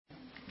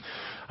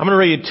I'm going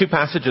to read two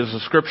passages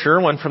of Scripture,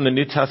 one from the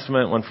New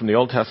Testament, one from the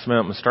Old Testament.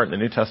 I'm going to start in the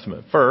New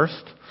Testament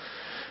first.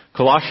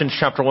 Colossians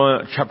chapter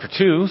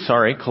 2,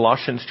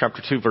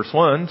 verse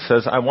 1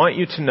 says, I want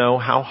you to know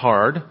how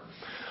hard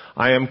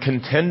I am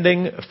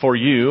contending for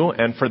you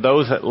and for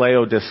those at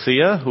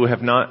Laodicea who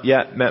have not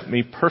yet met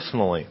me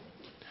personally.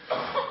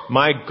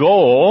 My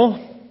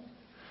goal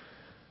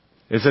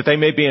is that they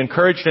may be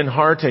encouraged in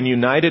heart and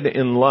united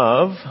in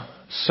love,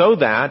 so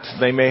that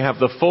they may have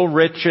the full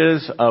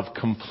riches of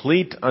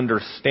complete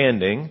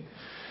understanding,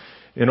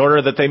 in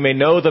order that they may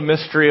know the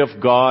mystery of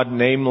God,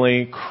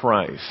 namely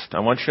Christ.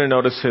 I want you to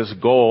notice his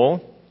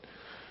goal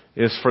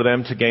is for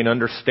them to gain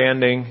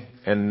understanding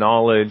and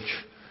knowledge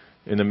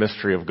in the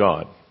mystery of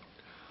God.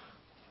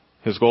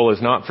 His goal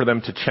is not for them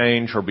to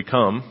change or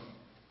become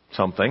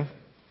something.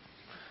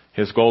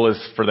 His goal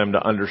is for them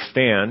to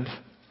understand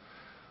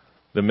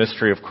the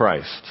mystery of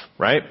Christ,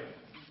 right?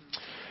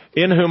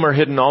 In whom are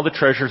hidden all the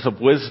treasures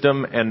of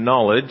wisdom and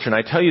knowledge. And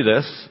I tell you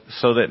this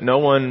so that no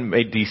one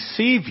may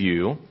deceive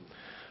you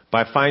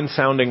by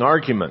fine-sounding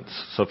arguments.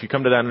 So if you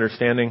come to that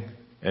understanding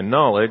and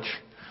knowledge,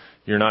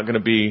 you're not going to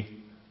be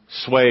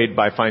swayed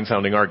by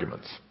fine-sounding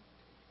arguments.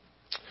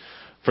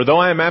 For though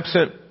I am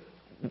absent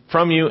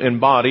from you in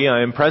body,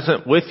 I am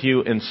present with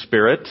you in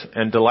spirit,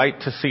 and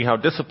delight to see how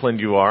disciplined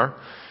you are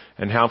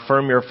and how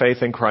firm your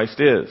faith in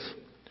Christ is.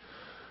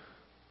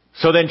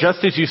 So then,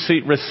 just as you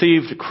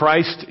received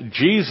Christ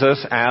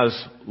Jesus as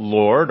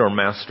Lord or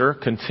Master,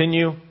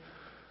 continue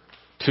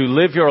to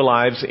live your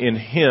lives in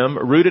Him,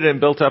 rooted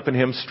and built up in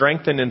Him,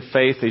 strengthened in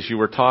faith as you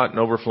were taught, and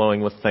overflowing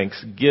with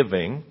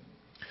thanksgiving.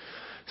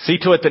 See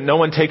to it that no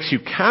one takes you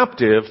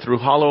captive through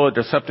hollow or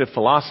deceptive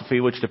philosophy,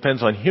 which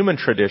depends on human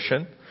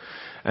tradition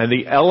and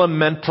the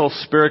elemental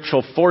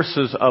spiritual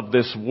forces of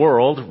this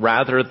world,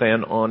 rather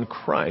than on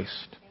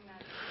Christ.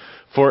 Amen.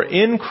 For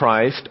in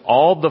Christ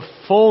all the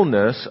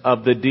fullness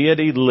of the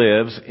deity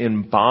lives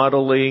in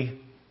bodily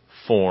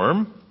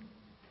form.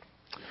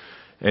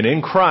 And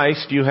in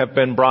Christ you have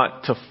been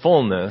brought to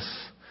fullness.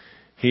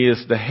 He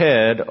is the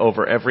head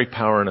over every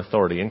power and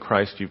authority. In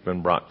Christ you've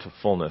been brought to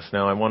fullness.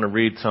 Now I want to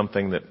read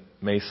something that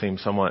may seem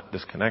somewhat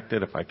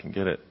disconnected, if I can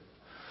get it.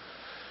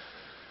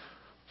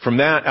 From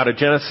that, out of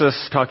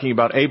Genesis, talking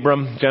about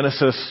Abram,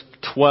 Genesis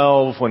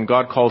 12, when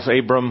God calls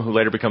Abram, who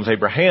later becomes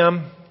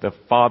Abraham, the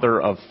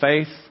father of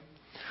faith.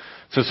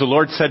 It says, the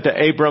Lord said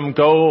to Abram,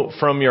 go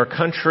from your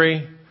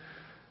country,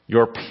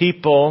 your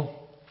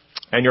people,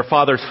 and your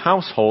father's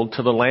household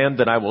to the land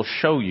that I will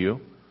show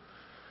you.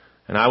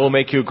 And I will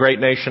make you a great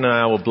nation, and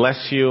I will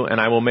bless you,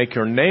 and I will make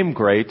your name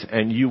great,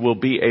 and you will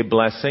be a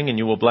blessing, and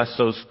you will bless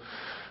those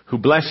who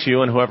bless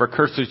you, and whoever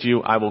curses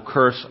you, I will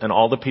curse, and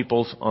all the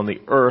peoples on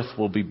the earth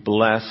will be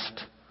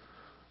blessed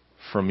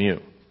from you.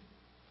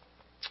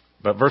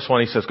 But verse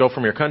 1, he says, go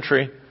from your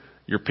country,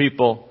 your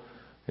people,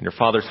 and your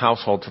father's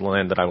household to the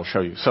land that I will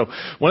show you. So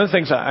one of the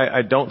things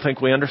I don't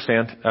think we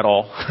understand at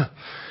all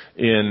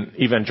in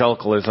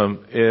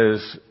evangelicalism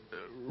is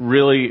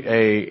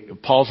really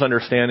Paul's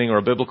understanding or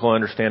a biblical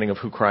understanding of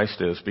who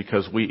Christ is,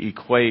 because we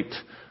equate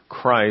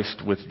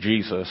Christ with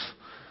Jesus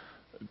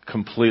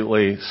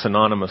completely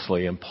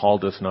synonymously, and Paul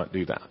does not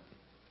do that.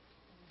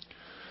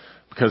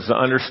 Because the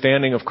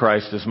understanding of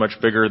Christ is much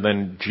bigger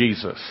than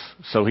Jesus.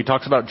 So he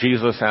talks about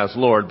Jesus as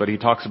Lord, but he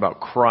talks about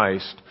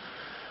Christ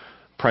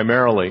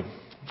primarily.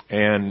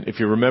 And if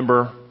you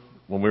remember,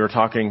 when we were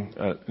talking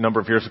a number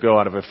of years ago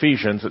out of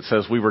Ephesians, it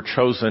says we were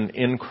chosen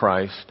in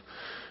Christ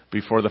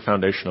before the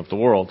foundation of the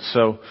world.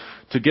 So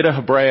to get a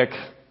Hebraic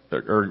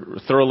or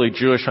thoroughly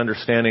Jewish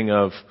understanding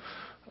of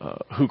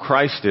who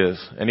Christ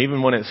is, and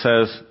even when it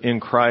says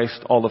in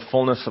Christ all the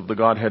fullness of the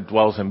Godhead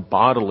dwells in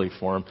bodily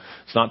form,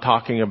 it's not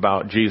talking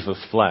about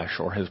Jesus' flesh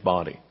or his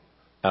body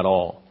at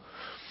all.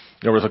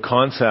 There was a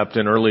concept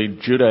in early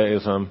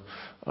Judaism,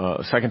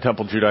 Second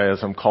Temple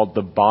Judaism, called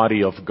the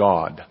body of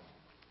God.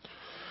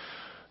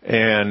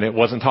 And it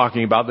wasn't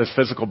talking about this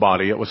physical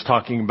body, it was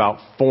talking about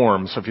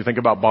form. So if you think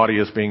about body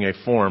as being a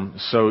form,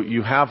 so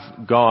you have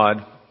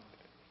God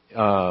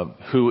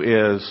who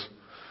is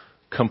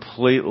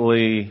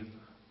completely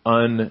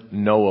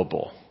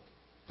unknowable.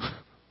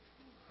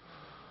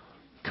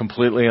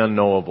 Completely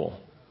unknowable.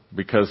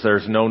 Because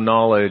there's no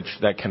knowledge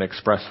that can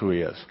express who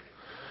he is.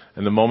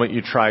 And the moment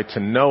you try to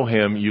know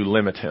him, you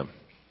limit him.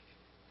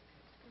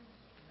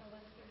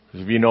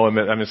 If you know him,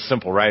 I mean, it's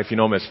simple, right? If you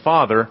know him as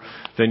Father,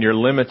 then you're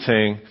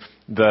limiting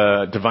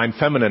the divine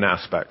feminine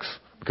aspects.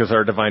 Because there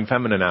are divine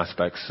feminine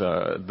aspects.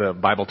 The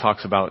Bible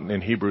talks about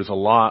in Hebrews a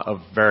lot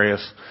of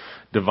various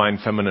divine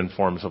feminine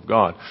forms of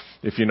God.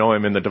 If you know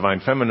him in the divine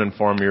feminine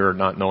form, you're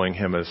not knowing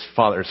him as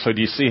Father. So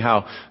do you see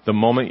how the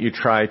moment you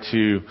try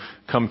to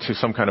come to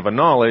some kind of a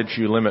knowledge,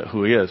 you limit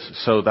who he is?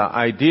 So the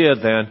idea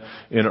then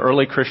in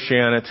early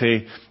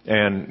Christianity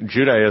and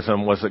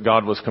Judaism was that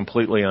God was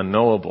completely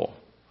unknowable.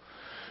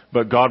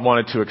 But God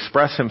wanted to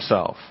express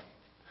himself.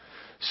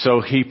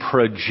 So he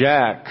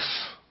projects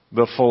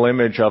the full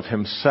image of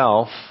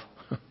himself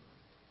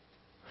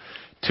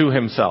to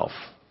himself.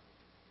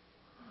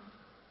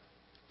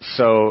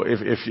 So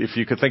if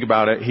you could think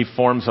about it, he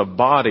forms a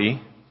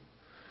body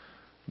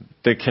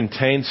that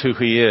contains who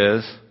he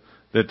is,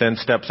 that then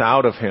steps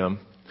out of him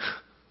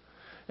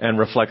and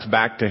reflects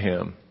back to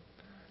him.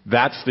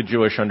 That's the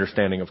Jewish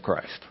understanding of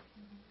Christ.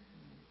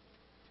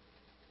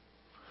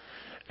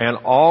 And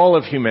all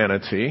of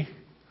humanity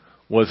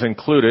was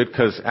included,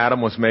 because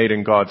Adam was made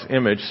in God's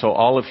image, so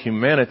all of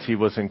humanity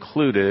was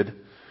included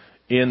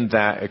in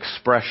that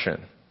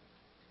expression.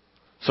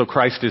 So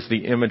Christ is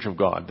the image of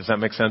God. Does that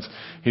make sense?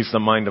 He's the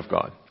mind of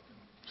God.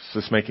 Is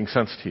this making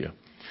sense to you?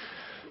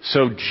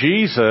 So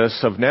Jesus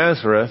of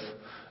Nazareth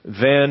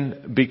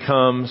then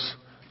becomes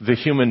the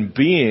human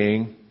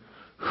being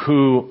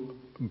who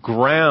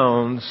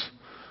grounds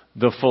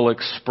the full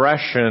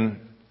expression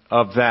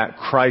of that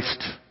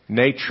Christ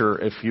nature,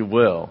 if you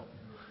will,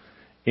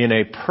 in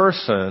a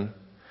person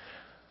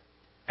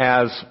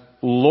as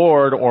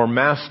Lord or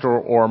Master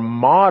or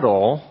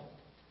model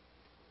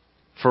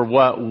for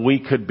what we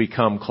could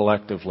become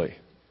collectively.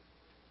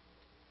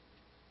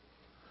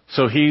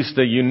 So he's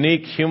the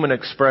unique human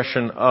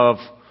expression of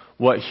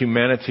what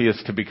humanity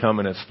is to become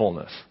in its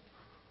fullness.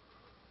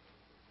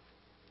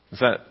 Does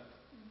that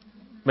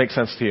make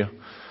sense to you?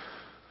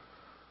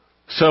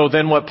 So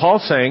then what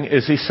Paul's saying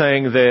is he's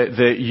saying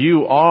that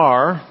you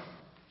are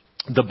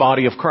the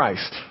body of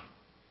Christ.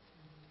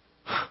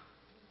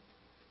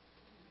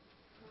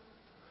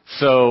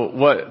 So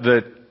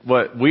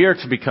what we are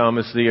to become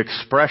is the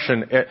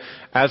expression,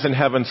 as in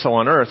heaven, so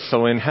on earth.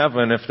 So in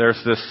heaven, if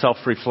there's this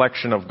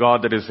self-reflection of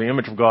God that is the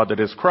image of God that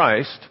is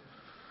Christ,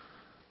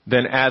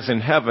 then as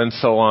in heaven,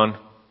 so on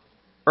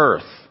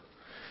earth.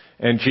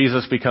 And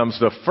Jesus becomes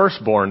the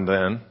firstborn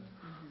then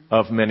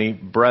of many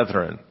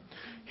brethren.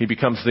 He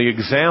becomes the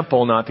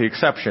example, not the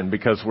exception,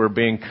 because we're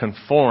being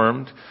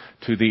conformed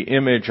to the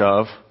image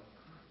of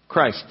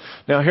Christ.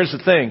 Now here's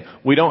the thing.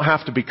 We don't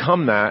have to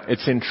become that.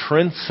 It's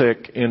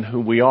intrinsic in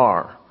who we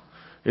are.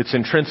 It's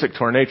intrinsic to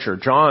our nature.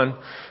 John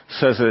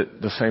says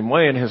it the same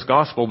way in his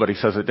gospel, but he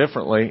says it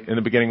differently. In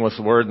the beginning was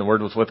the Word, and the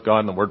Word was with God,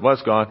 and the Word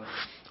was God.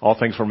 All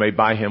things were made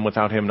by Him.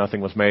 Without Him, nothing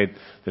was made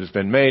that has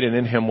been made. And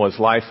in Him was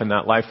life, and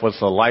that life was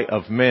the light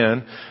of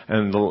men.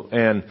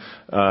 And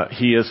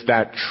He is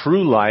that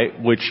true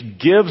light which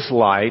gives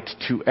light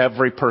to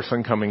every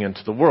person coming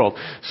into the world.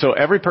 So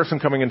every person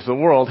coming into the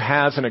world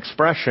has an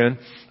expression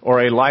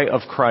or a light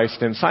of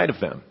Christ inside of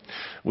them.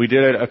 We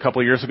did it a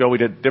couple of years ago. We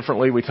did it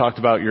differently. We talked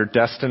about your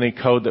destiny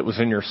code that was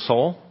in your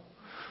soul.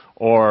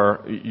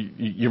 Or,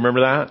 you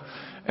remember that?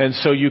 And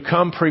so you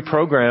come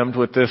pre-programmed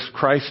with this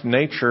Christ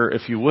nature,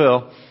 if you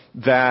will,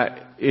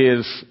 that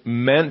is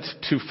meant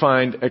to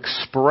find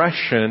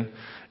expression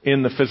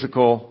in the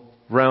physical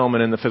realm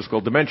and in the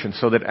physical dimension,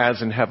 so that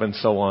as in heaven,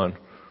 so on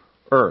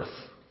earth.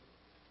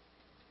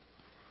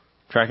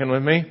 Tracking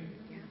with me?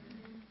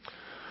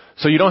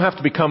 So you don't have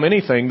to become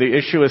anything. The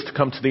issue is to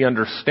come to the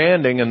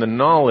understanding and the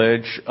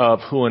knowledge of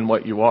who and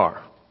what you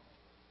are.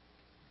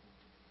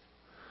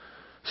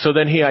 So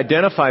then he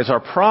identifies our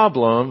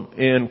problem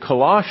in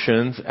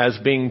Colossians as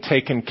being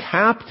taken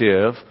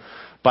captive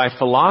by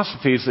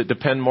philosophies that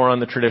depend more on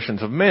the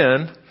traditions of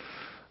men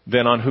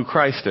than on who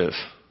Christ is.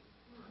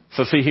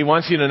 So see, he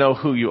wants you to know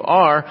who you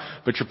are,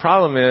 but your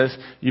problem is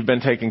you've been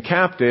taken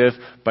captive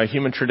by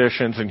human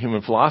traditions and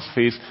human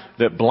philosophies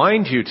that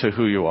blind you to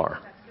who you are.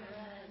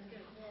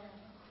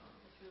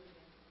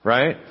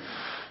 Right?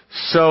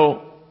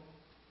 So,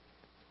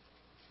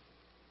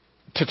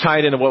 to tie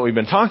it into what we've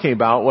been talking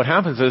about, what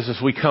happens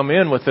is we come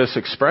in with this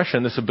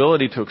expression, this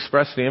ability to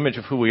express the image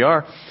of who we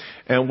are,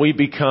 and we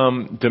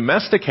become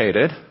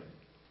domesticated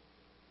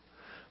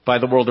by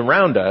the world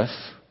around us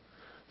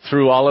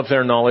through all of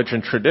their knowledge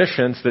and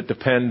traditions that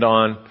depend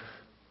on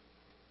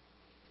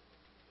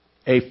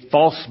a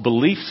false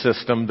belief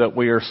system that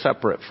we are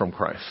separate from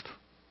Christ.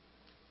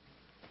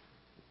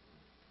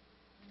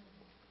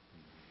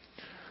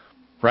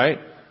 Right?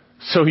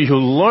 So you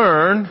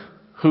learn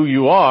who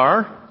you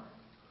are,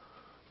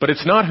 but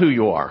it's not who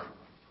you are.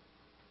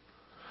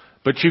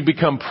 But you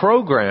become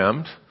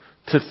programmed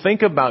to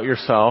think about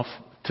yourself,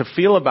 to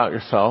feel about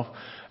yourself,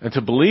 and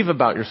to believe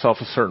about yourself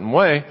a certain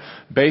way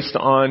based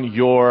on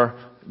your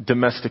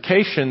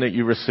domestication that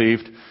you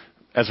received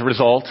as a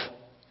result,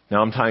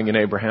 now I'm tying in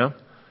Abraham,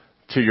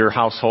 to your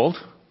household,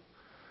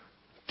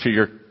 to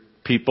your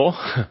people,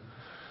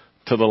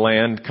 to the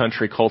land,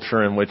 country,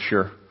 culture in which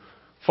you're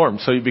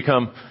formed. So you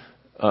become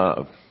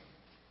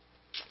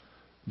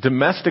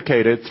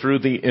domesticated through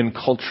the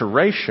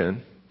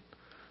enculturation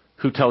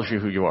who tells you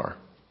who you are.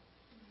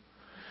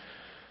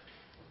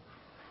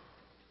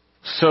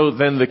 So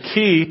then the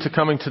key to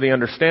coming to the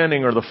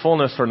understanding or the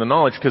fullness or the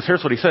knowledge, because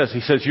here's what he says.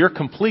 He says, you're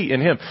complete in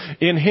Him.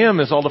 In Him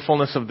is all the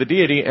fullness of the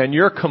deity, and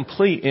you're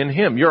complete in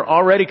Him. You're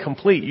already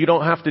complete. You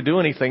don't have to do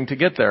anything to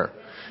get there.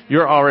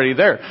 You're already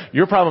there.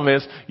 Your problem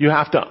is you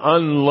have to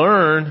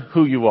unlearn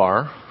who you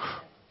are.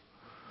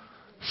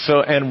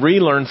 And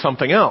relearn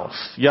something else.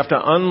 You have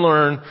to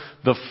unlearn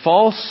the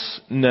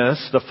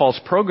falseness, the false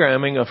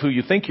programming of who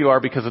you think you are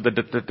because of the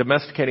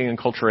domesticating and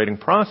enculturating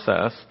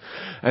process.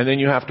 And then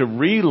you have to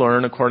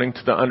relearn, according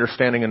to the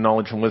understanding and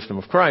knowledge and wisdom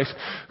of Christ,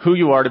 who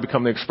you are to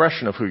become the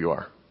expression of who you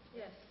are.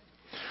 Yes.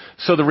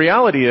 So the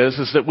reality is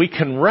that we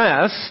can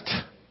rest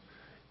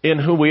in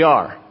who we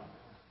are.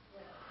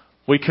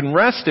 We can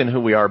rest in who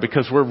we are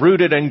because we're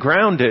rooted and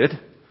grounded.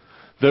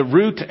 The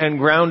root and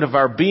ground of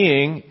our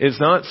being is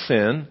not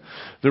sin.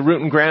 The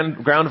root and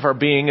ground of our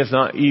being is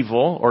not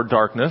evil or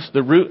darkness.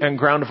 The root and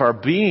ground of our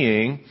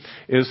being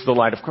is the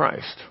light of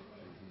Christ.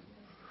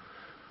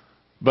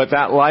 But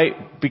that light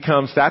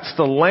that's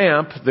the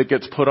lamp that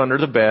gets put under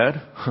the bed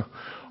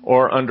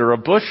or under a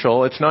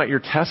bushel. It's not your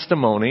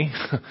testimony.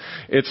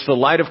 It's the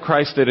light of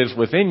Christ that is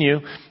within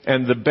you.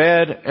 And the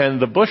bed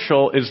and the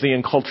bushel is the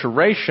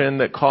enculturation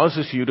that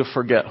causes you to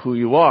forget who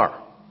you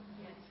are.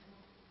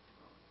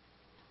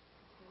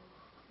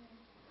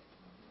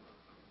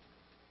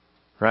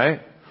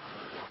 Right?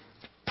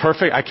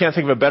 Perfect. I can't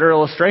think of a better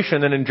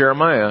illustration than in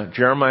Jeremiah.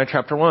 Jeremiah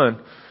chapter 1.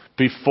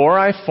 Before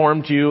I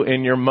formed you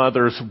in your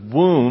mother's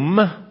womb,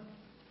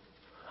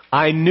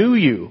 I knew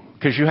you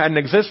because you had an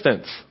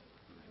existence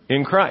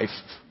in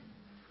Christ.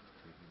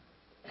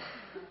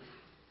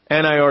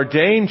 And I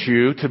ordained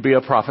you to be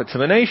a prophet to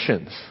the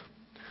nations.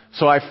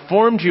 So I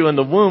formed you in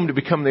the womb to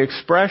become the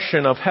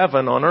expression of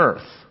heaven on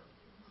earth.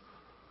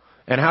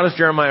 And how does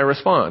Jeremiah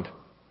respond?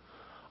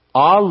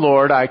 Ah,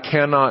 Lord, I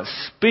cannot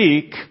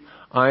speak.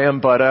 I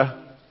am but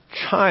a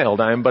child.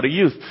 I am but a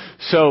youth.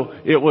 So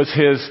it was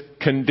his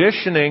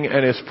conditioning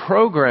and his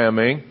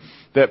programming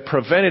that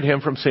prevented him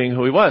from seeing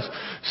who he was.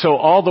 So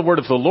all the word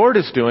of the Lord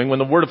is doing, when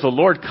the word of the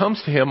Lord comes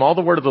to him, all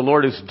the word of the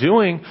Lord is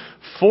doing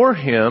for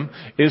him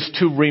is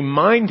to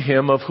remind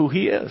him of who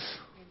he is.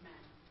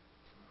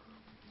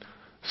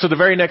 So the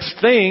very next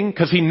thing,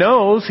 because he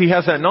knows, he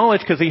has that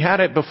knowledge because he had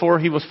it before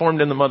he was formed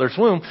in the mother's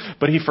womb,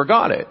 but he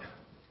forgot it.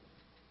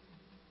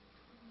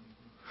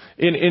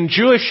 In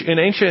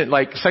ancient,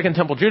 like Second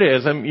Temple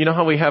Judaism, you know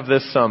how we have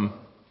this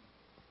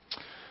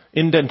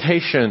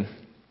indentation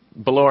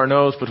below our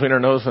nose, between our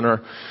nose and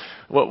our...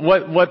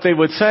 What they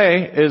would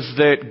say is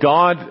that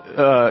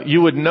God,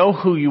 you would know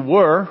who you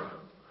were,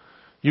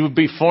 you would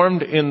be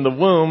formed in the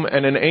womb,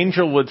 and an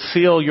angel would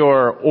seal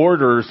your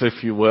orders,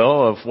 if you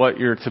will, of what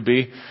you're to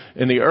be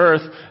in the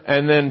earth,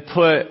 and then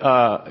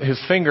put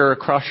his finger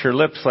across your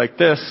lips like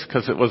this,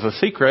 because it was a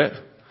secret,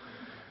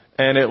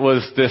 and it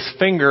was this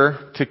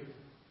finger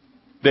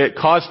that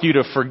caused you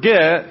to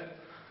forget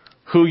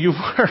who you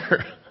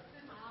were.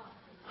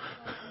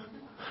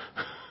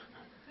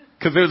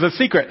 Because it was a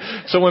secret.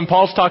 So when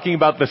Paul's talking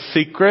about the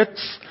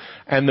secrets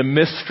and the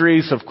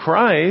mysteries of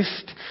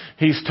Christ,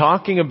 he's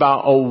talking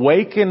about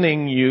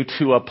awakening you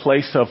to a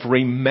place of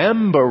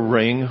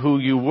remembering who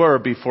you were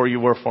before you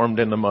were formed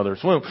in the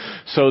mother's womb,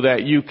 so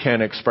that you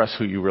can express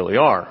who you really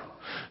are.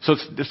 So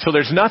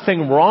there's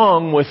nothing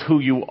wrong with who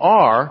you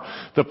are.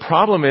 The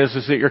problem is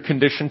that you're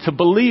conditioned to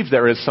believe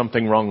there is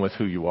something wrong with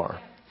who you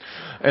are.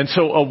 And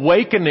so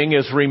awakening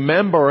is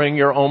remembering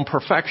your own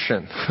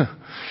perfection.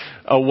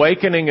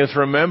 Awakening is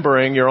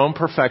remembering your own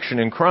perfection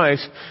in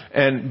Christ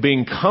and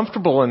being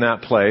comfortable in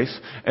that place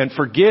and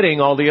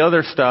forgetting all the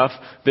other stuff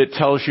that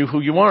tells you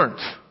who you aren't.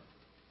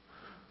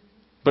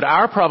 But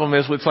our problem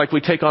is it's like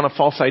we take on a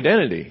false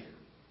identity.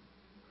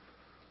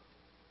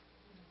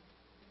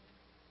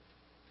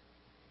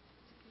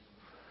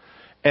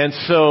 And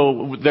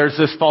so there's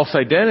this false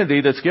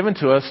identity that's given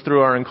to us through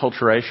our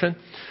enculturation,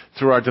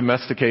 through our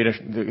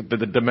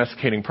the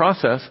domesticating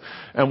process,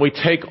 and we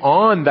take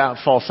on that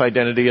false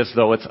identity as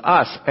though it's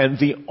us. And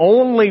the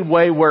only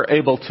way we're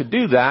able to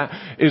do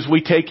that is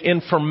we take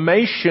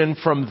information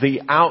from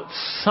the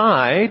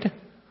outside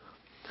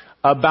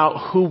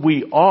about who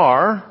we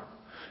are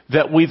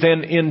that we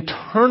then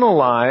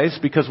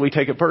internalize because we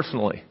take it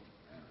personally.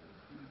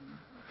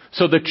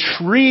 So the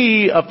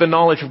tree of the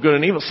knowledge of good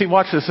and evil, see,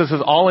 watch this. This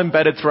is all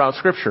embedded throughout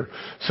Scripture.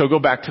 So go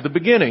back to the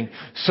beginning.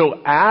 So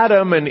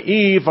Adam and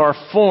Eve are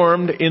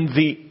formed in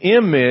the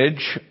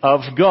image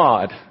of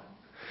God.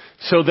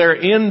 So they're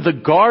in the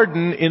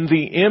garden in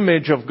the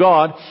image of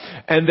God,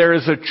 and there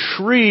is a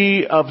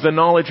tree of the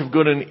knowledge of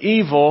good and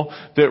evil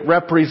that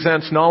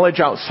represents knowledge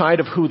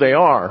outside of who they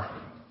are.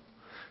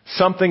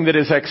 Something that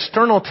is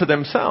external to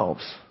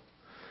themselves.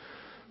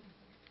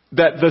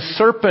 That the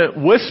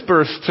serpent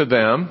whispers to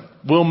them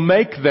will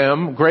make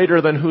them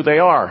greater than who they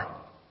are.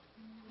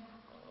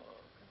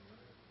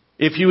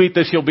 If you eat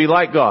this, you'll be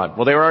like God.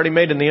 Well, they were already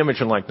made in the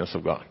image and likeness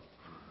of God.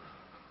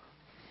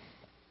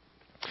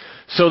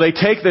 So they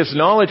take this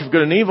knowledge of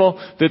good and evil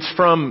that's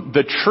from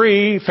the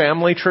tree,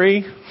 family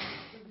tree,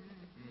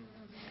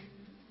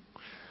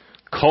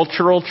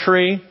 cultural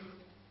tree,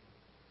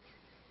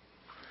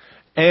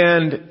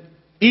 and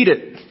eat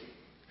it.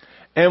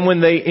 And when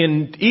they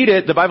eat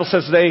it, the Bible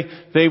says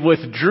they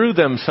withdrew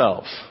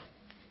themselves.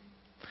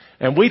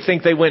 And we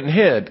think they went and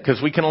hid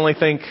because we can only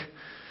think,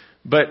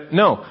 but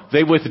no,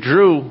 they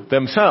withdrew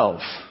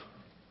themselves.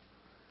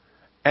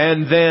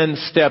 And then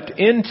stepped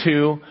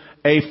into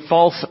a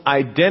false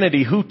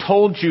identity. Who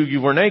told you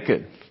you were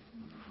naked?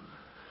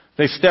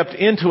 They stepped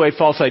into a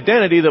false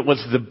identity that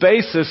was the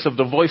basis of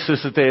the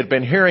voices that they had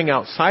been hearing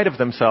outside of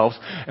themselves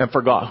and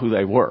forgot who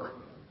they were.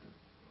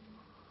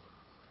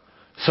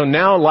 So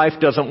now life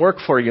doesn't work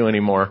for you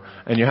anymore,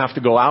 and you have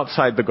to go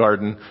outside the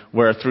garden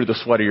where through the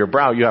sweat of your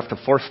brow you have to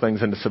force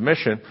things into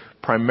submission,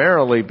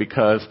 primarily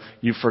because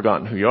you've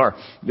forgotten who you are.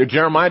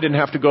 Jeremiah didn't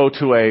have to go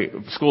to a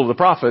school of the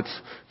prophets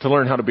to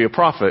learn how to be a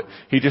prophet.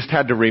 He just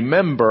had to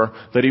remember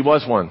that he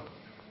was one.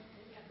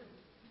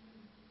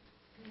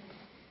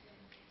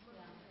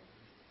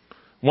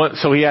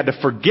 So he had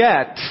to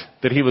forget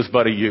that he was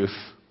but a youth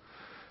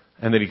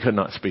and that he could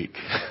not speak.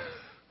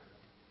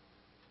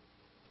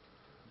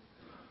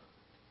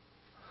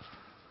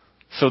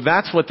 So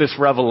that's what this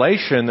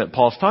revelation that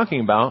Paul's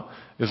talking about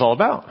is all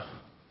about.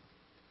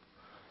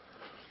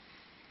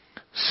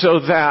 So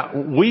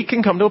that we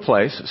can come to a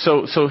place,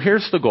 so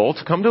here's the goal,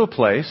 to come to a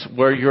place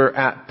where you're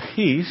at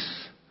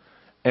peace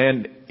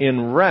and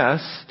in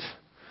rest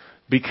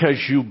because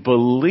you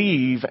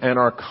believe and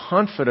are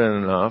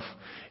confident enough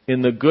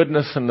in the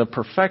goodness and the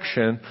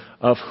perfection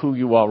of who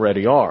you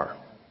already are.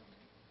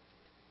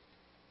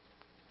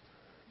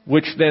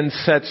 Which then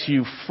sets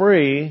you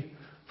free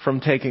from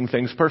taking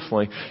things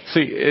personally.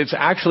 See,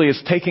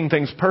 it's taking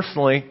things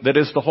personally that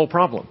is the whole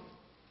problem.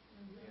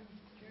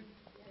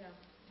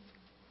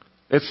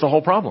 It's the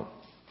whole problem.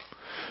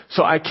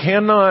 So I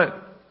cannot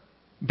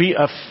be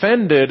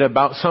offended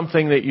about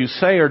something that you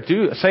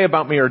say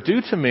about me or do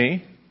to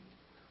me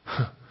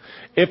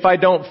if I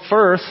don't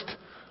first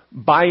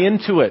buy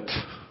into it.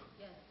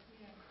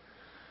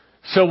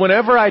 So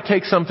whenever I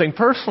take something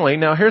personally,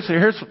 now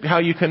here's how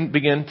you can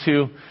begin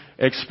to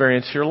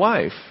experience your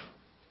life.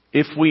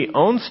 If we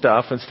own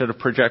stuff instead of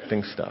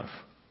projecting stuff.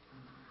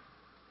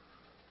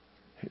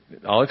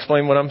 I'll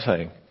explain what I'm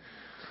saying.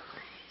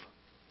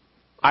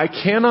 I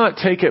cannot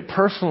take it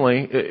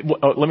personally.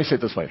 Let me say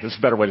it this way. This is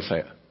a better way to say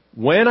it.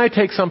 When I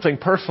take something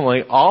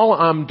personally, all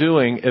I'm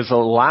doing is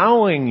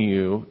allowing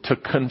you to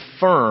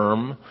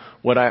confirm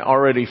what I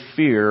already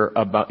fear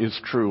about is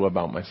true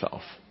about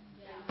myself.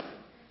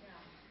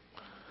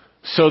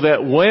 So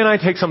that when I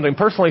take something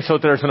personally, so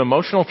that there's an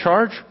emotional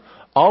charge,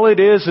 all it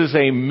is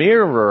a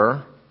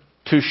mirror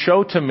to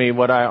show to me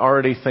what I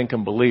already think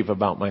and believe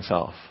about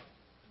myself.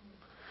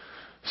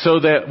 So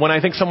that when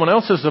I think someone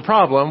else is the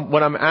problem,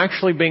 what I'm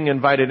actually being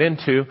invited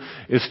into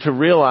is to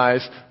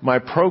realize my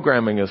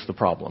programming is the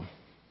problem.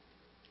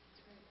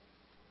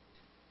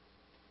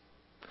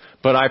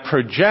 But I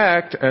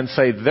project and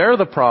say they're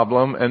the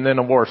problem, and then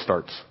a war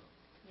starts.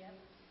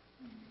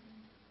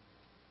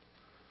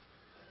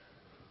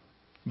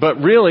 But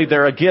really,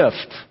 they're a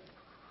gift.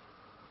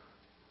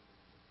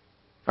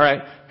 All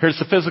right, here's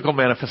the physical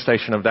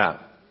manifestation of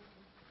that.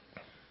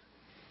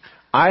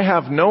 I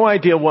have no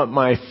idea what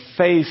my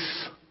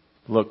face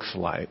looks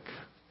like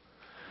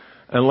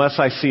unless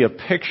I see a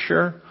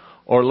picture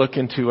or look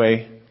into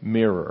a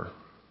mirror.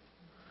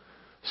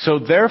 So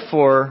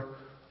therefore,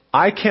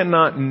 I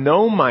cannot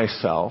know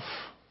myself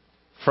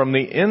from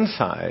the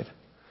inside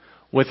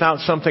without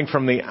something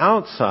from the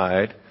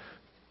outside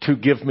to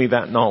give me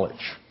that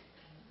knowledge.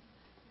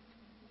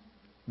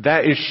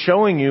 That is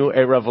showing you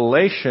a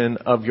revelation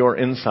of your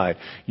inside.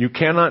 You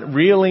cannot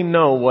really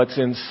know what's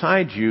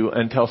inside you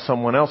until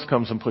someone else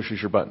comes and pushes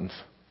your buttons.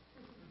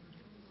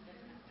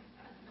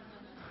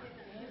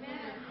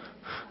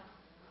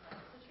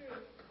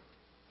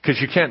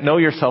 Because you can't know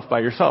yourself by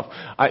yourself.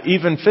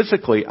 Even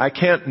physically, I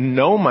can't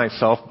know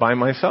myself by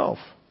myself.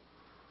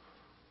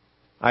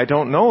 I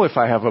don't know if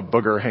I have a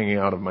booger hanging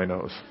out of my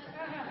nose.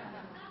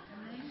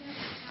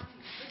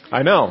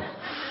 I know.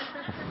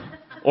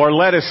 Or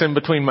lettuce in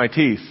between my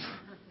teeth.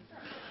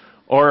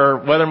 Or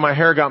whether my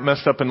hair got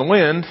messed up in the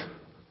wind.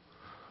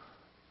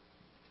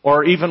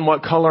 Or even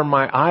what color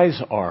my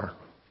eyes are.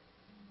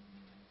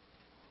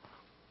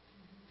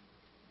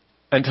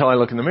 Until I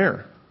look in the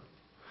mirror.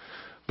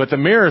 But the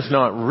mirror is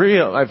not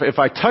real. If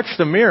I touch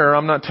the mirror,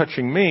 I'm not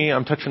touching me.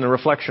 I'm touching the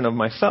reflection of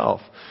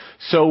myself.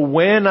 So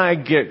when I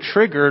get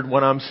triggered,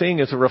 what I'm seeing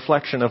is a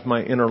reflection of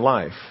my inner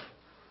life.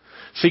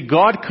 See,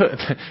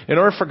 in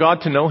order for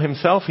God to know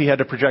himself, he had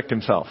to project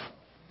himself.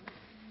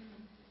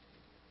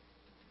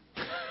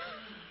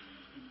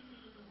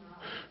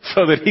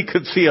 So that he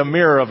could see a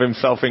mirror of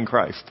himself in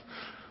Christ.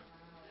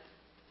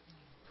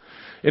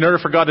 In order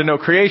for God to know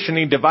creation,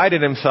 he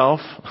divided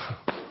himself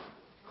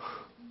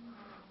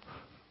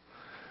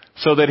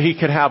so that he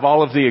could have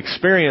all of the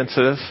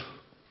experiences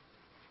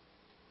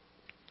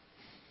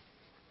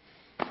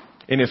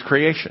in his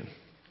creation.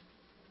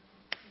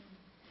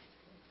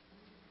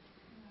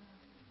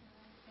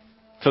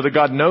 So that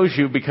God knows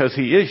you because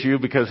he is you,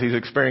 because he's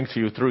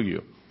experiencing you through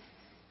you.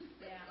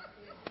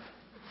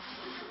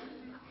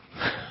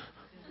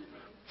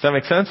 Does that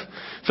make sense?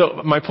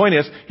 So my point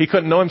is, he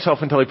couldn't know himself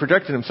until he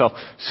projected himself.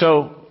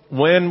 So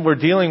when we're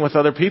dealing with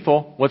other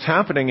people, what's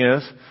happening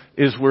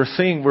is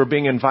we're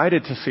being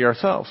invited to see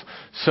ourselves.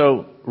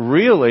 So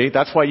really,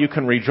 that's why you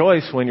can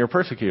rejoice when you're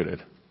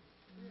persecuted.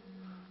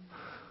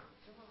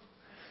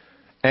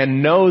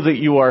 And know that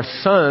you are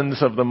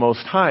sons of the Most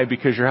High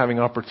because you're having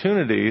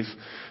opportunities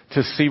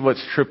to see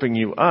what's tripping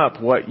you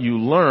up, what you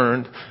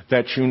learned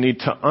that you need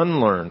to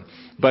unlearn.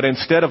 But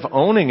instead of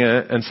owning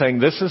it and saying,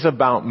 this is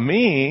about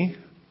me,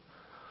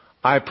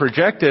 I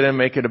project it and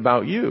make it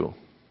about you.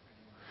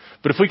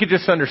 But if we could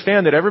just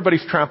understand that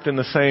everybody's trapped in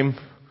the same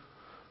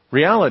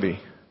reality,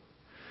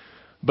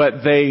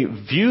 but they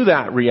view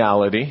that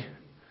reality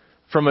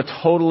from a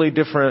totally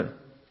different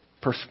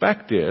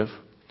perspective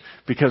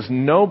because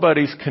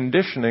nobody's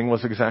conditioning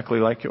was exactly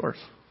like yours.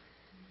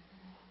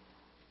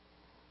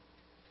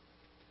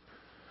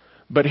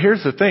 But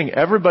here's the thing,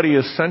 everybody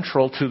is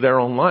central to their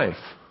own life.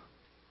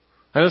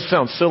 And this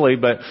sounds silly,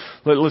 but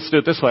let's do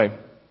it this way.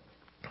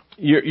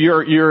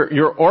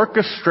 You're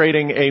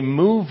orchestrating a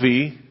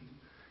movie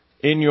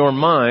in your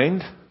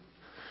mind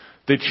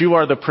that you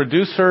are the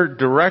producer,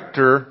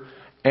 director,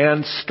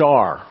 and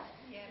star.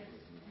 Yes.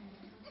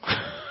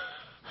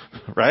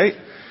 Right?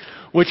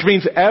 Which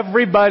means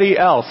everybody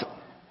else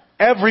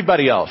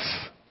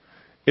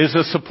is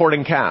a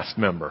supporting cast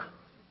member.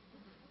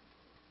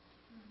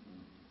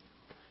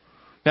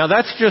 Now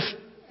that's just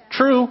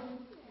true.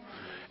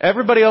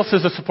 Everybody else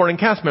is a supporting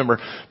cast member.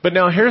 But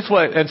now here's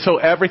what, and so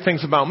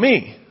everything's about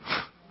me.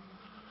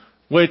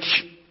 Which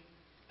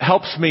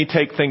helps me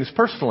take things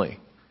personally.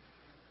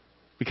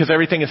 Because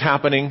everything is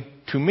happening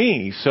to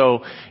me.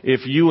 So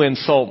if you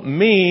insult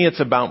me, it's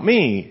about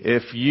me.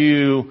 If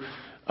you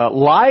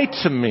lie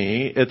to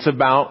me, it's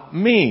about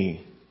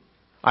me.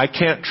 I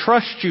can't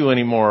trust you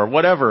anymore,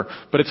 whatever.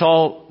 But it's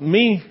all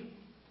me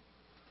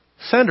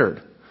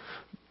centered.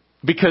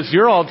 Because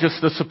you're all just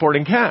the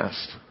supporting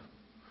cast.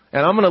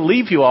 And I'm going to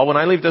leave you all. When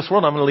I leave this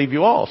world, I'm going to leave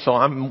you all. So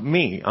I'm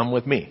me. I'm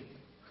with me.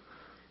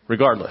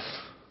 Regardless.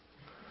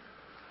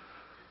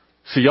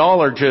 So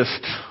y'all are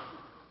just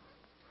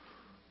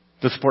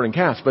the supporting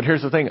cast. But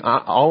here's the thing.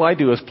 All I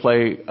do is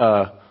play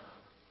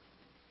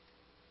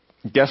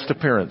guest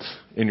appearance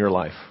in your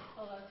life.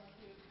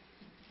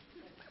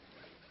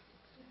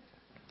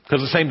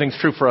 Because the same thing's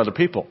true for other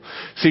people.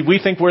 See, we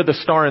think we're the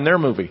star in their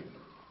movie.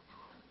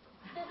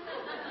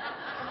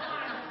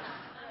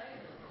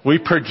 We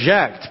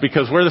project,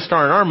 because we're the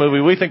star in our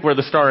movie, we think we're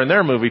the star in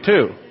their movie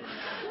too.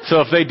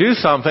 So if they do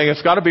something,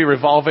 it's got to be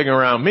revolving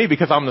around me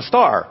because I'm the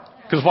star.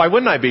 Because why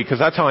wouldn't I be? Because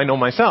that's how I know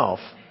myself.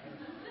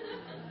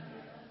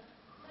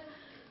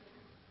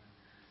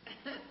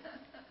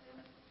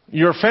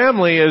 Your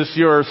family is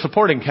your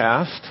supporting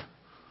cast.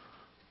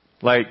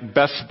 Like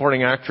best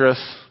supporting actress,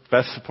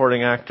 best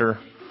supporting actor.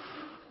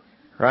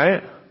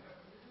 Right?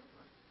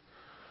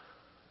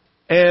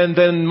 And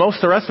then most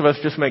of the rest of us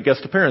just make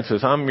guest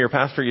appearances. I'm your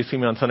pastor. You see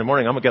me on Sunday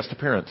morning. I'm a guest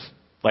appearance.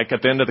 Like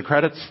at the end of the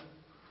credits.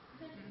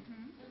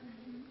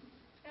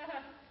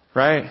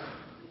 Right?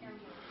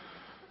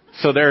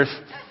 So at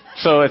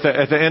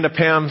the end of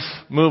Pam's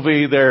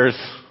movie, there's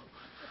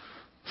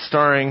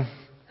starring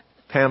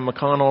Pam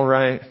McConnell,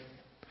 right?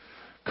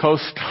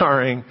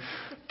 Co-starring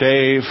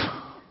Dave.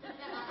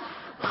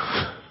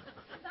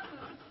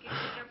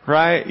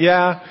 Right?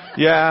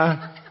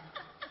 Yeah.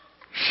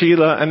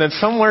 Sheila, and then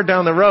somewhere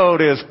down the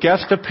road is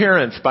guest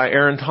appearance by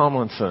Aaron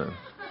Tomlinson.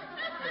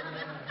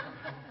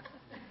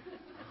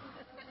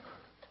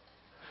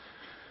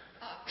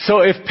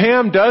 So if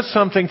Pam does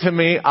something to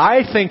me,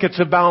 I think it's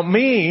about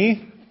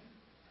me,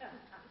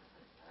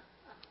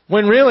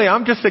 when really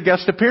I'm just a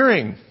guest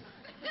appearing.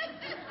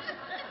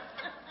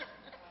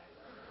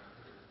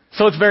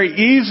 So it's very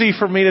easy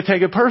for me to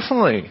take it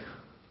personally.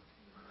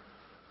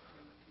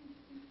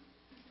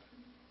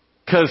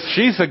 Because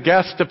she's a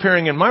guest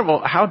appearing in my,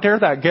 well, how dare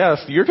that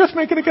guest? You're just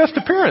making a guest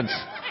appearance.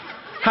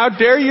 How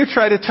dare you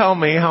try to tell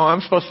me how I'm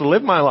supposed to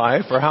live my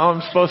life or how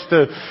I'm supposed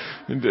to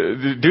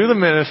do the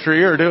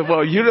ministry or do,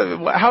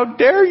 well, how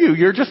dare you?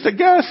 You're just a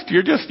guest.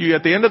 You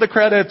at the end of the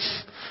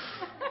credits.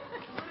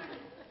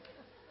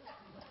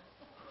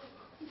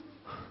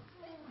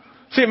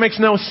 See, it makes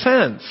no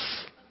sense.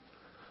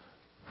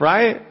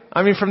 Right?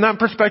 I mean, from that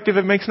perspective,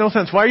 it makes no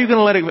sense. Why are you going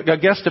to let a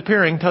guest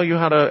appearing tell you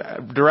how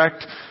to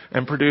direct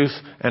and produce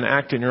and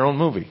act in your own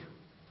movie?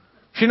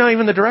 She's not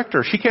even the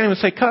director. She can't even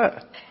say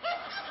cut.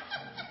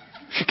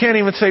 She can't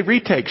even say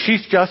retake.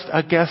 She's just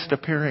a guest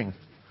appearing.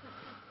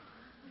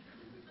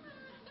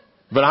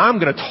 But I'm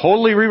going to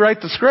totally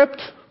rewrite the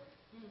script.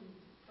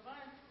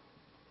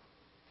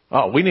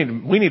 Oh, we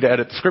need to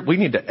edit the script. We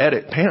need to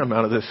edit Pam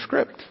out of this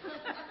script.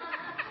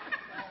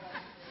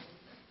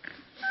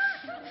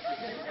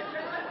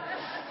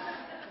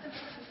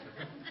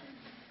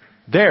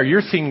 There,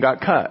 your scene got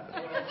cut.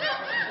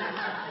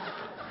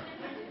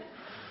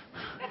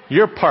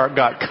 Your part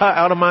got cut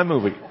out of my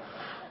movie.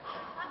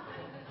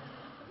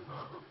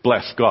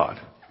 Bless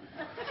God.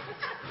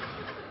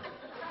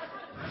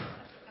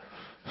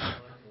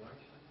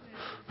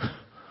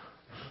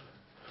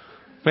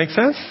 Make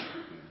sense?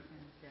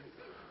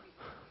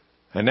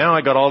 And now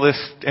I got all this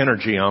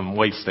energy I'm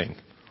wasting.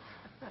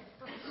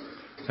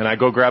 And I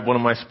go grab one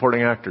of my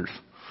supporting actors.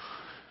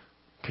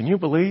 Can you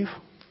believe?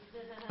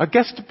 A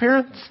guest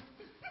appearance?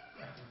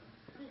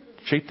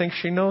 She thinks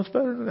she knows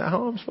better than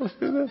how I'm supposed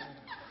to do this?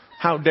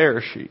 How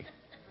dare she?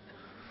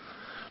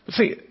 But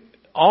see,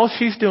 all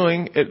she's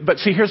doing, but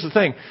see, here's the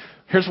thing.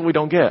 Here's what we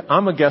don't get.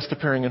 I'm a guest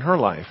appearing in her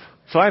life.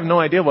 So I have no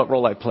idea what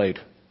role I played.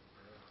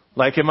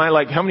 Like, how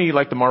many of you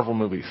like the Marvel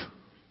movies?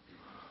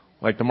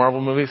 Like the Marvel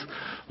movies?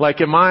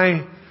 Like, am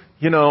I,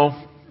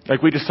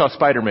 Like we just saw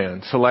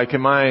Spider-Man. So like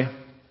am I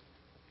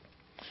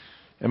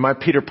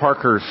Peter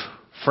Parker's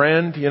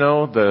friend, I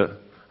don't know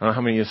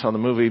how many of you saw the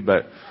movie,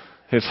 but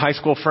his high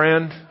school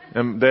friend?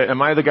 Am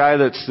I the guy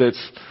that's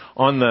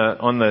on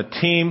the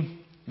team,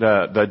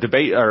 the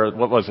debate, or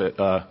what was it?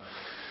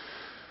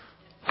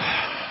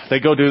 They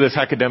go do this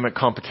academic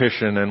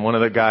competition, and one of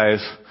the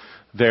guys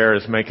there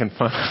is making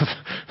fun of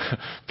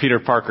Peter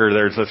Parker.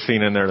 There's a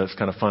scene in there that's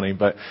kind of funny.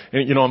 But,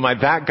 am I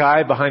that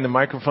guy behind the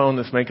microphone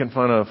that's making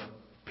fun of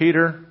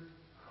Peter?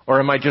 Or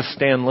am I just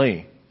Stan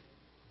Lee?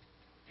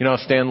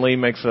 Stan Lee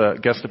makes a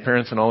guest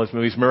appearance in all his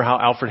movies. Remember how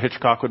Alfred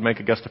Hitchcock would make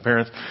a guest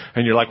appearance?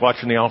 And you're like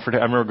watching I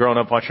remember growing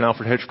up watching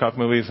Alfred Hitchcock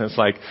movies, and it's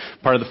like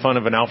part of the fun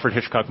of an Alfred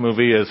Hitchcock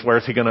movie is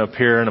where's he going to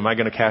appear and am I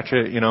going to catch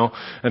it,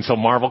 And so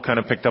Marvel kind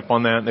of picked up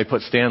on that. And they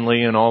put Stan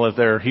Lee in all of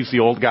he's the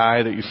old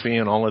guy that you see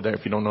in all of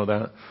if you don't know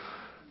that.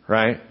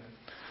 Right?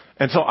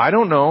 And so I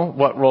don't know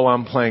what role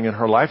I'm playing in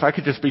her life. I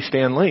could just be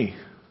Stan Lee.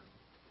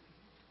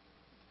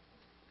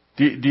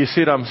 Do you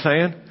see what I'm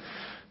saying?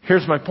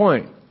 Here's my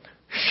point.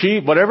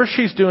 Whatever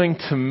she's doing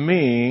to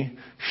me,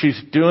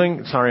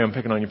 sorry I'm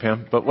picking on you,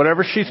 Pam, but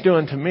whatever she's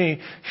doing to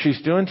me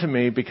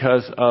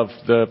because of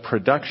the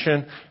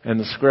production and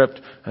the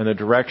script and the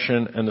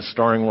direction and the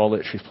starring role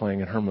that she's playing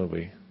in her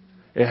movie.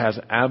 It has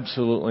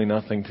absolutely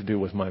nothing to do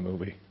with my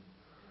movie.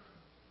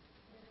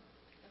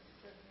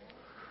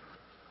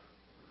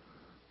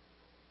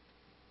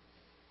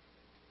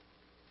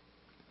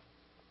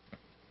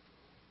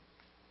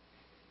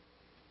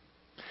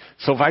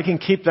 So if I can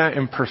keep that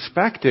in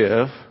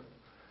perspective,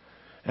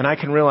 and I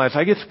can realize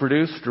I get to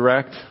produce,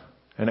 direct,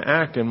 and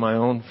act in my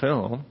own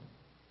film.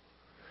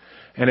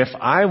 And if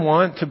I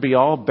want to be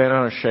all bent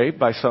out of shape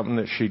by something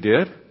that she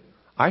did,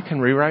 I can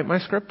rewrite my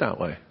script that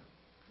way.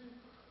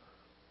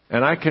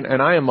 And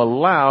I am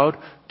allowed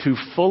to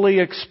fully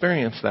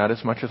experience that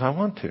as much as I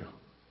want to.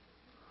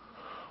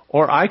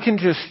 Or I can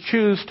just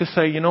choose to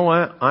say, you know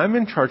what, I'm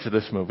in charge of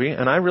this movie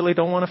and I really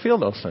don't want to feel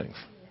those things.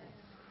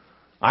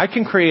 I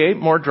can create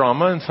more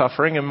drama and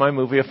suffering in my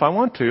movie if I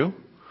want to.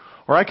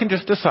 Or I can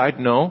just decide,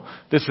 no,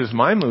 this is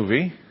my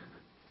movie.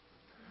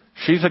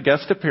 She's a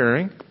guest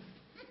appearing.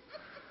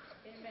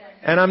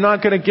 And I'm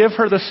not going to give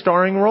her the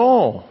starring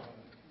role.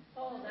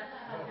 Oh, that's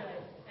so good.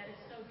 That is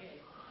so good.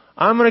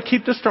 I'm going to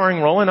keep the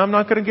starring role and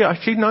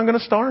she's not going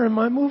to star in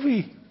my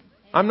movie.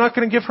 I'm not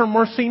going to give her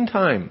more scene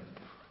time.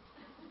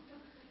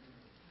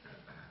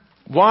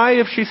 Why,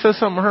 if she says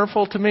something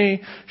hurtful to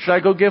me, should I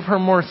go give her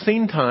more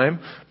scene time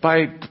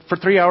for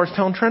 3 hours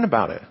telling Trent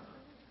about it?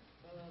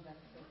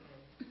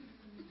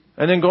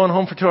 And then going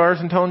home for 2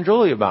 hours and telling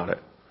Julie about it.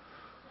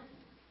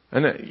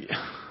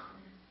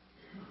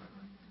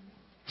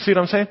 See what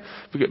I'm saying?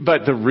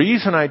 But the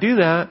reason I do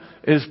that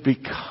is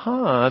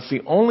because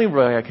the only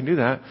way I can do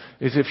that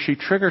is if she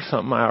triggers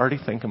something I already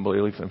think and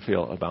believe and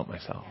feel about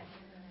myself.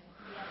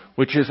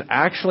 Which is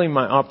actually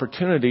my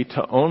opportunity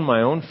to own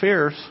my own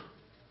fears,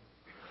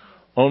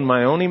 own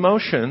my own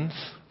emotions,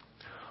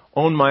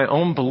 own my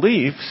own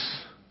beliefs,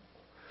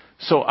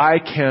 so I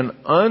can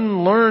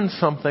unlearn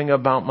something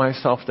about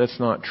myself that's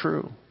not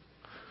true.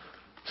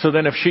 So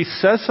then if she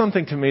says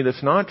something to me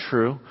that's not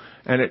true,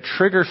 and it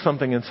triggers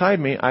something inside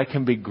me, I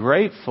can be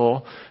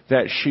grateful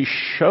that she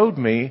showed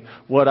me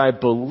what I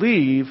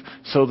believe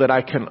so that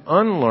I can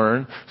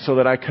unlearn, so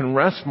that I can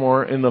rest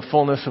more in the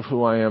fullness of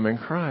who I am in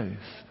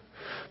Christ.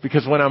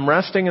 Because when I'm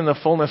resting in the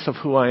fullness of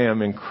who I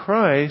am in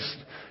Christ,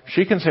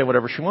 she can say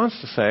whatever she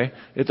wants to say.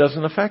 It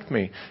doesn't affect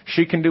me.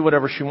 She can do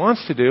whatever she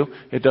wants to do.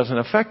 It doesn't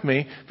affect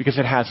me because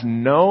it has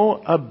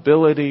no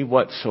ability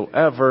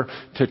whatsoever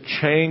to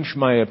change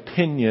my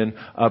opinion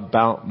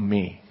about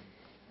me.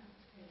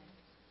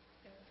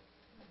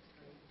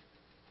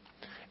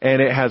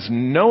 And it has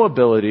no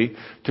ability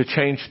to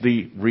change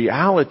the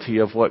reality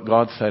of what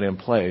God set in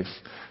place,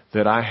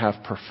 that I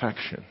have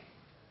perfection.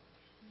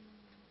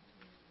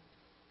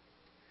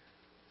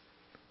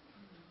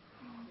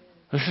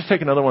 Let's just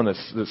take another one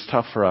that's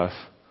tough for us.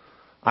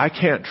 I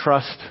can't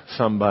trust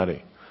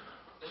somebody.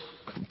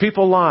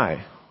 People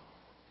lie.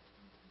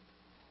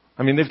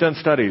 I mean, they've done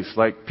studies.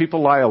 Like,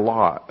 people lie a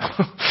lot.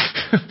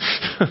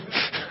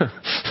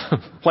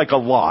 Like a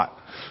lot.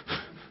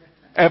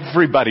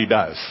 Everybody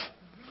does.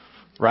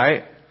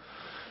 Right?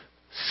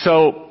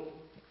 So,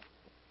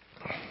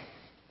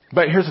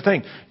 but here's the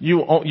thing.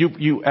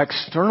 You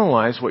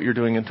externalize what you're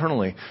doing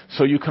internally.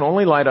 So you can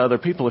only lie to other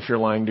people if you're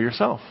lying to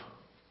yourself.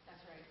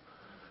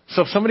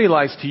 So if somebody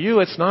lies to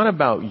you, it's not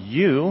about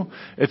you.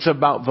 It's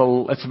about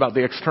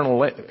the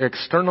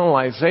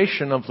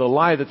externalization of the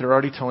lie that they're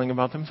already telling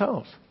about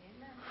themselves.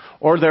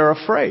 Or they're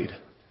afraid.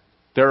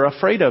 They're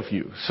afraid of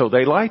you, so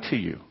they lie to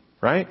you,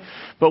 right?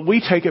 But we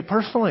take it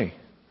personally.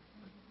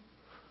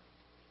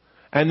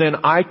 And then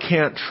I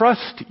can't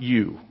trust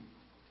you.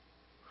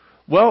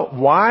 Well,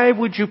 why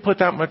would you put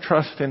that much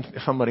trust in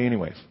somebody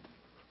anyways?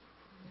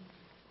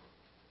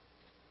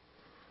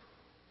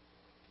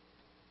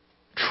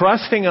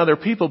 Trusting other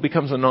people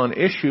becomes a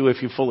non-issue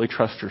if you fully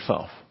trust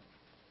yourself.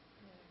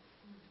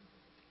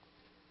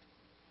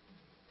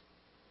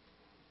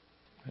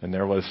 And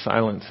there was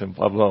silence in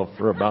Pueblo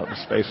for about the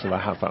space of a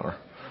half hour.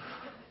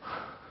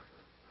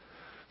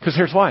 Because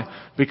here's why.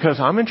 Because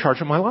I'm in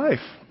charge of my life.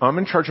 I'm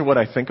in charge of what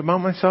I think about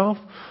myself.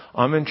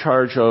 I'm in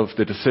charge of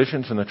the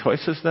decisions and the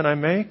choices that I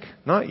make,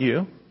 not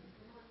you.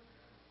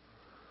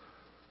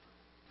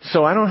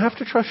 So I don't have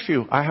to trust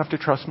you. I have to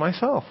trust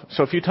myself.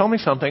 So if you tell me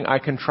something, I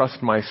can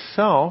trust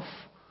myself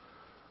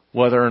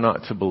whether or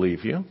not to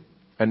believe you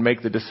and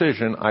make the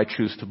decision I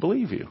choose to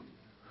believe you.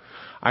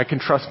 I can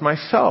trust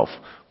myself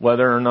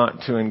whether or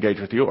not to engage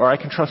with you, or I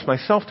can trust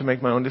myself to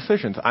make my own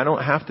decisions. I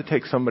don't have to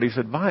take somebody's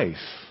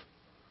advice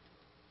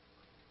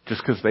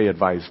just because they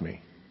advise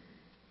me.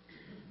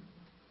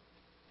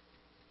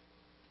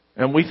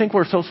 And we think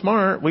we're so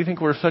smart, we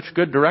think we're such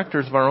good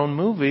directors of our own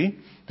movie,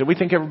 that we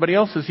think everybody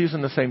else is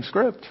using the same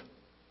script.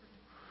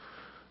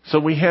 So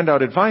we hand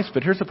out advice,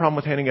 but here's the problem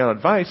with handing out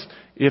advice.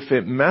 If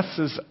it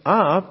messes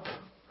up,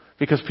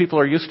 because people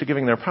are used to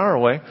giving their power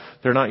away,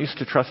 they're not used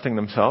to trusting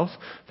themselves,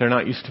 they're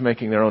not used to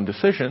making their own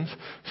decisions.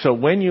 So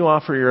when you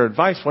offer your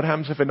advice, what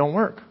happens if it don't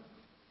work?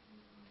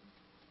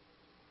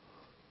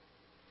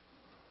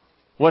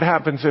 What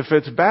happens if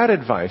it's bad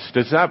advice?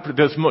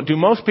 Do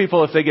most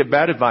people, if they get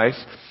bad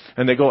advice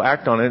and they go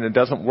act on it and it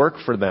doesn't work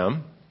for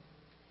them,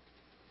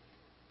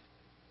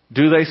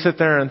 do they sit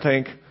there and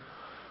think,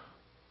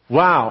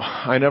 wow,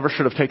 I never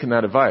should have taken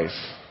that advice?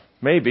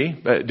 Maybe.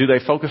 But do they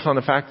focus on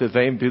the fact that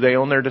they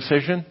own their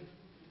decision?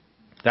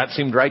 That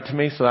seemed right to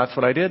me, so that's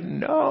what I did?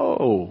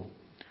 No.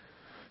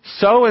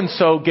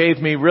 So-and-so gave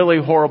me really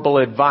horrible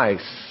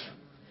advice.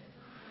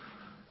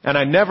 And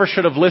I never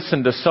should have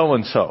listened to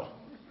so-and-so.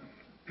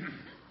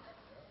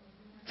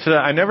 So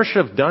I never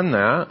should have done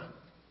that.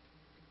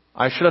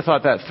 I should have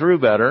thought that through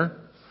better.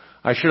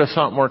 I should have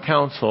sought more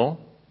counsel.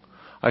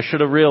 I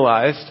should have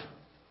realized.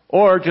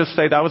 Or just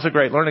say, that was a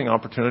great learning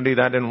opportunity.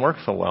 That didn't work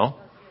so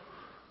well.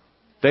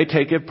 They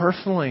take it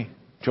personally.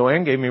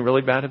 Joanne gave me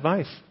really bad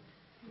advice.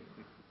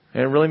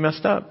 And it really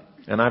messed up.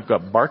 And I've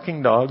got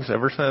barking dogs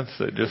ever since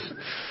that just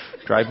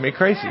drive me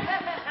crazy.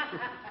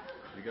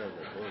 You gotta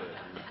let go of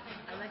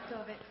that. Let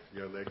go of it.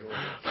 You gotta let go of it.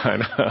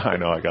 I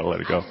know, I gotta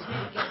let it go.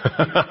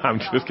 I'm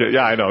just kidding.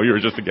 Yeah, I know, you were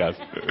just a guest.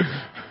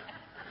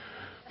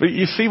 But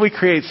you see, we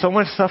create so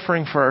much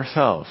suffering for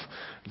ourselves.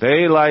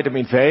 They lied to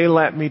me. They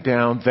let me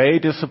down. They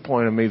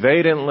disappointed me. They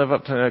didn't live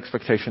up to the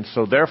expectations.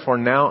 So therefore,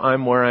 now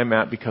I'm where I'm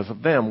at because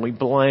of them. We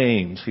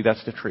blame. See,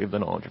 that's the tree of the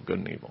knowledge of good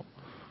and evil.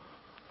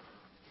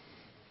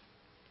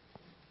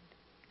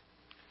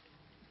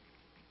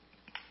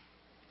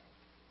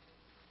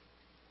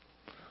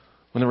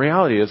 When the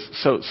reality is,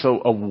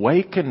 so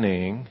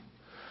awakening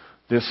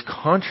this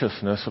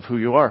consciousness of who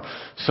you are.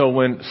 So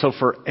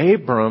for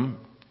Abram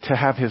to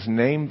have his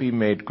name be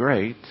made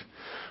great,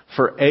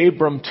 for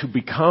Abram to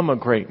become a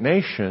great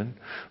nation,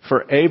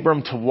 for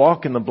Abram to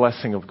walk in the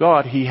blessing of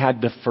God, he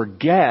had to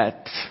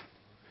forget,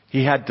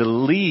 he had to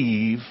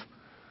leave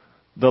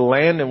the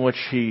land in which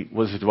he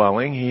was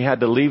dwelling. He had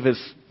to leave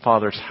his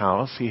father's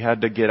house. He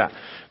had to get out.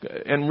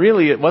 And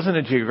really, it wasn't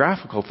a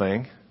geographical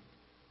thing.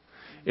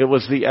 It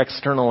was the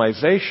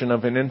externalization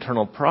of an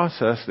internal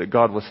process that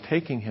God was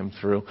taking him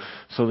through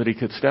so that he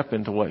could step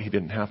into what he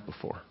didn't have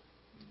before.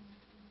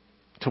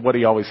 To what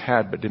he always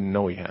had but didn't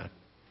know he had.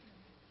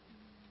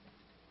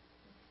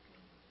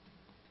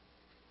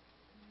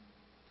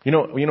 You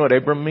know what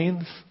Abram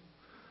means?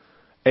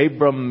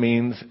 Abram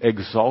means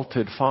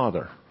exalted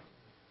father.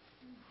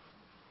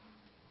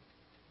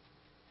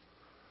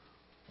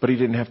 But he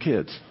didn't have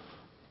kids.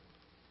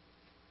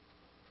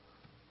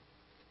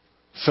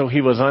 So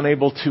he was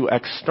unable to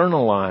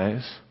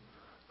externalize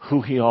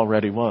who he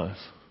already was.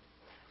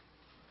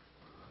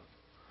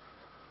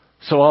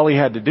 So all he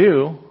had to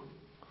do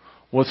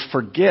was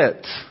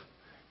forget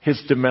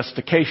his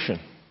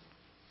domestication.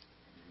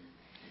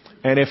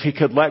 And if he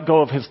could let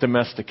go of his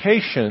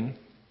domestication,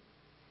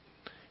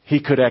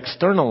 he could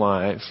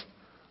externalize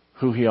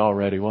who he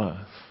already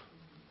was.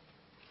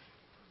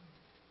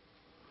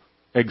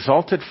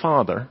 Exalted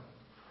father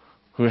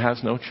who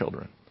has no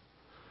children.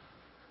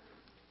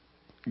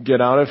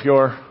 Get out of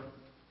your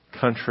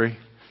country.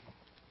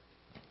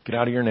 Get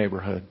out of your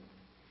neighborhood.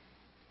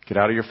 Get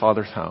out of your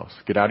father's house.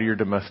 Get out of your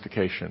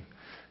domestication.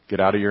 Get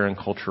out of your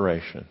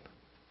enculturation.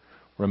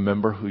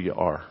 Remember who you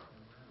are.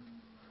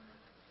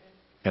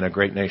 And a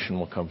great nation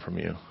will come from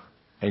you.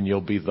 And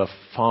you'll be the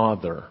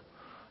father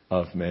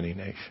of many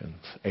nations.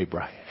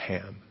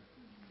 Abraham.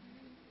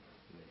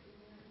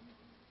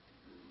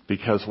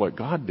 Because what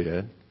God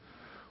did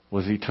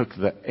was he took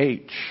the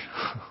H.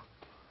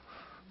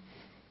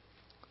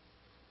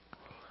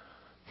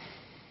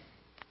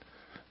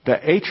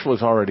 The H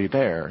was already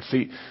there.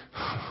 See,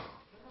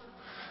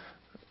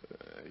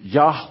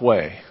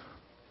 Yahweh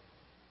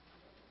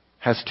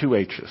has two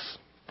H's.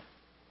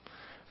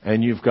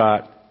 And you've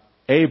got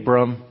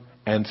Abram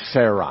and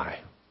Sarai.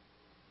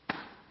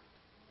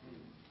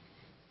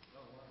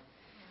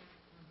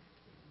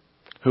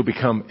 Who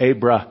become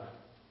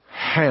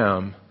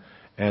Abraham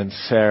and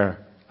Sarah.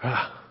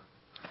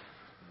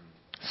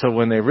 So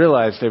when they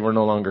realized they were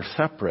no longer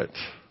separate,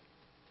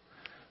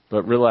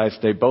 but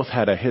realized they both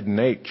had a hidden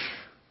H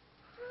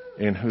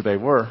in who they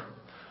were,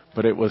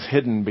 but it was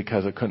hidden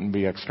because it couldn't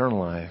be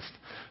externalized.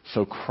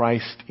 So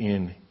Christ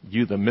in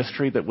you, the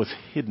mystery that was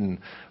hidden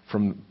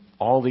from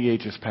all the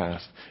ages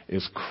past,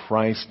 is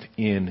Christ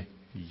in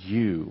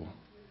you.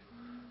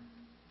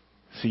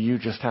 So you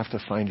just have to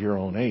find your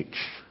own H,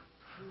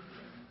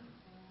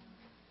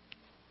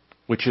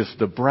 which is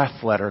the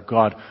breath letter.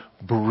 God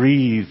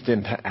breathed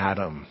into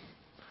Adam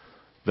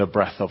the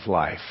breath of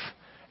life,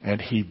 and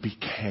he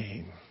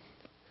became.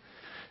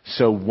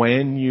 So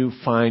when you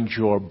find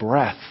your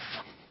breath,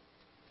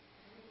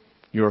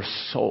 your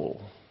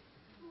soul,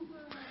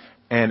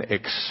 and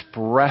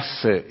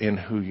express it in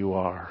who you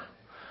are.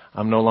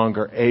 I'm no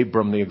longer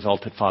Abram, the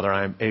exalted father.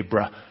 I am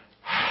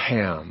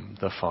Abraham,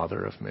 the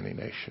father of many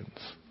nations.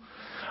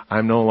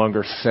 I'm no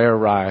longer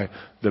Sarai,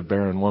 the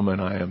barren woman.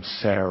 I am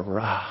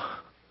Sarah,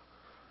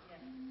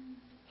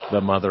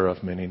 the mother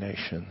of many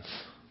nations.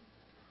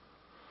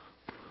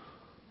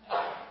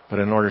 But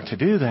in order to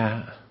do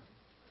that,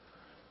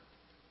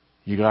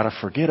 you got to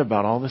forget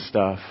about all the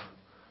stuff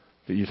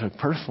that you took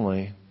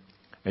personally,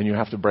 and you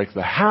have to break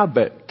the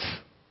habit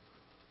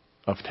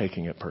of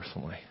taking it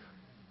personally.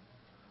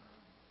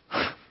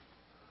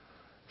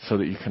 So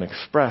that you can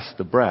express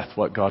the breath,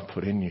 what God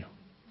put in you.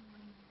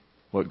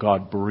 What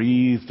God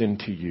breathed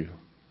into you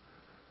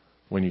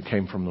when you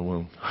came from the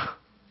womb.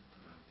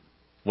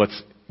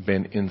 What's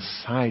been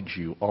inside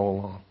you all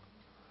along.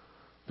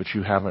 But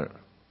you haven't.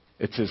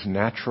 It's as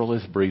natural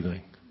as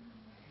breathing.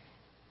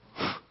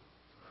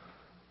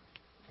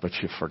 But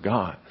you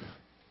forgot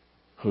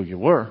who you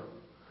were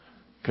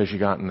because you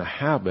got in the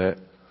habit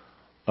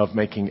of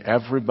making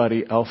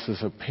everybody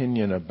else's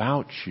opinion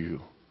about you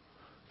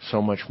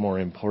so much more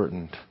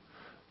important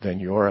than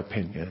your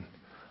opinion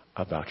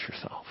about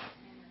yourself.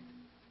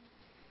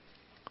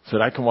 So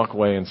that I can walk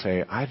away and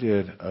say, I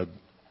did a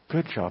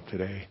good job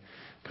today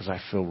because I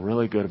feel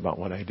really good about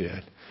what I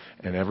did.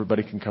 And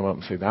everybody can come up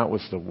and say, that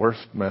was the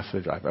worst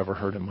message I've ever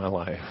heard in my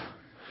life.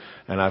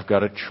 And I've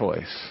got a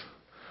choice.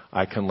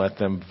 I can let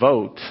them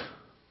vote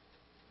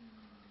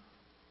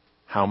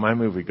how my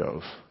movie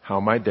goes, how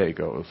my day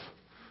goes,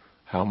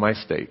 how my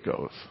state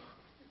goes.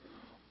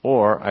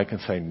 Or I can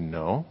say,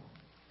 no,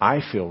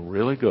 I feel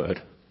really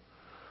good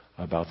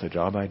about the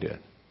job I did.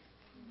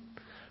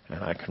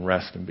 And I can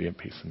rest and be at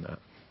peace in that.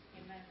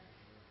 Amen.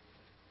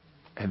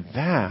 And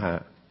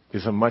that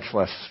is a much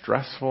less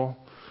stressful,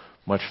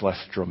 much less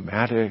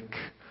dramatic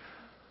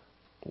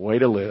way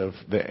to live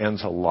that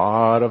ends a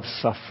lot of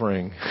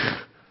suffering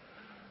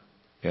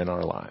in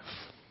our lives.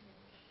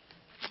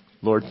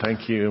 Lord,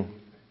 thank you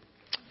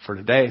for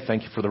today.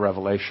 Thank you for the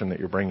revelation that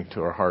you're bringing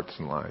to our hearts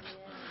and lives.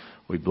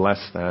 We bless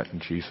that in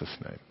Jesus'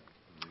 name.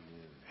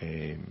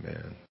 Amen.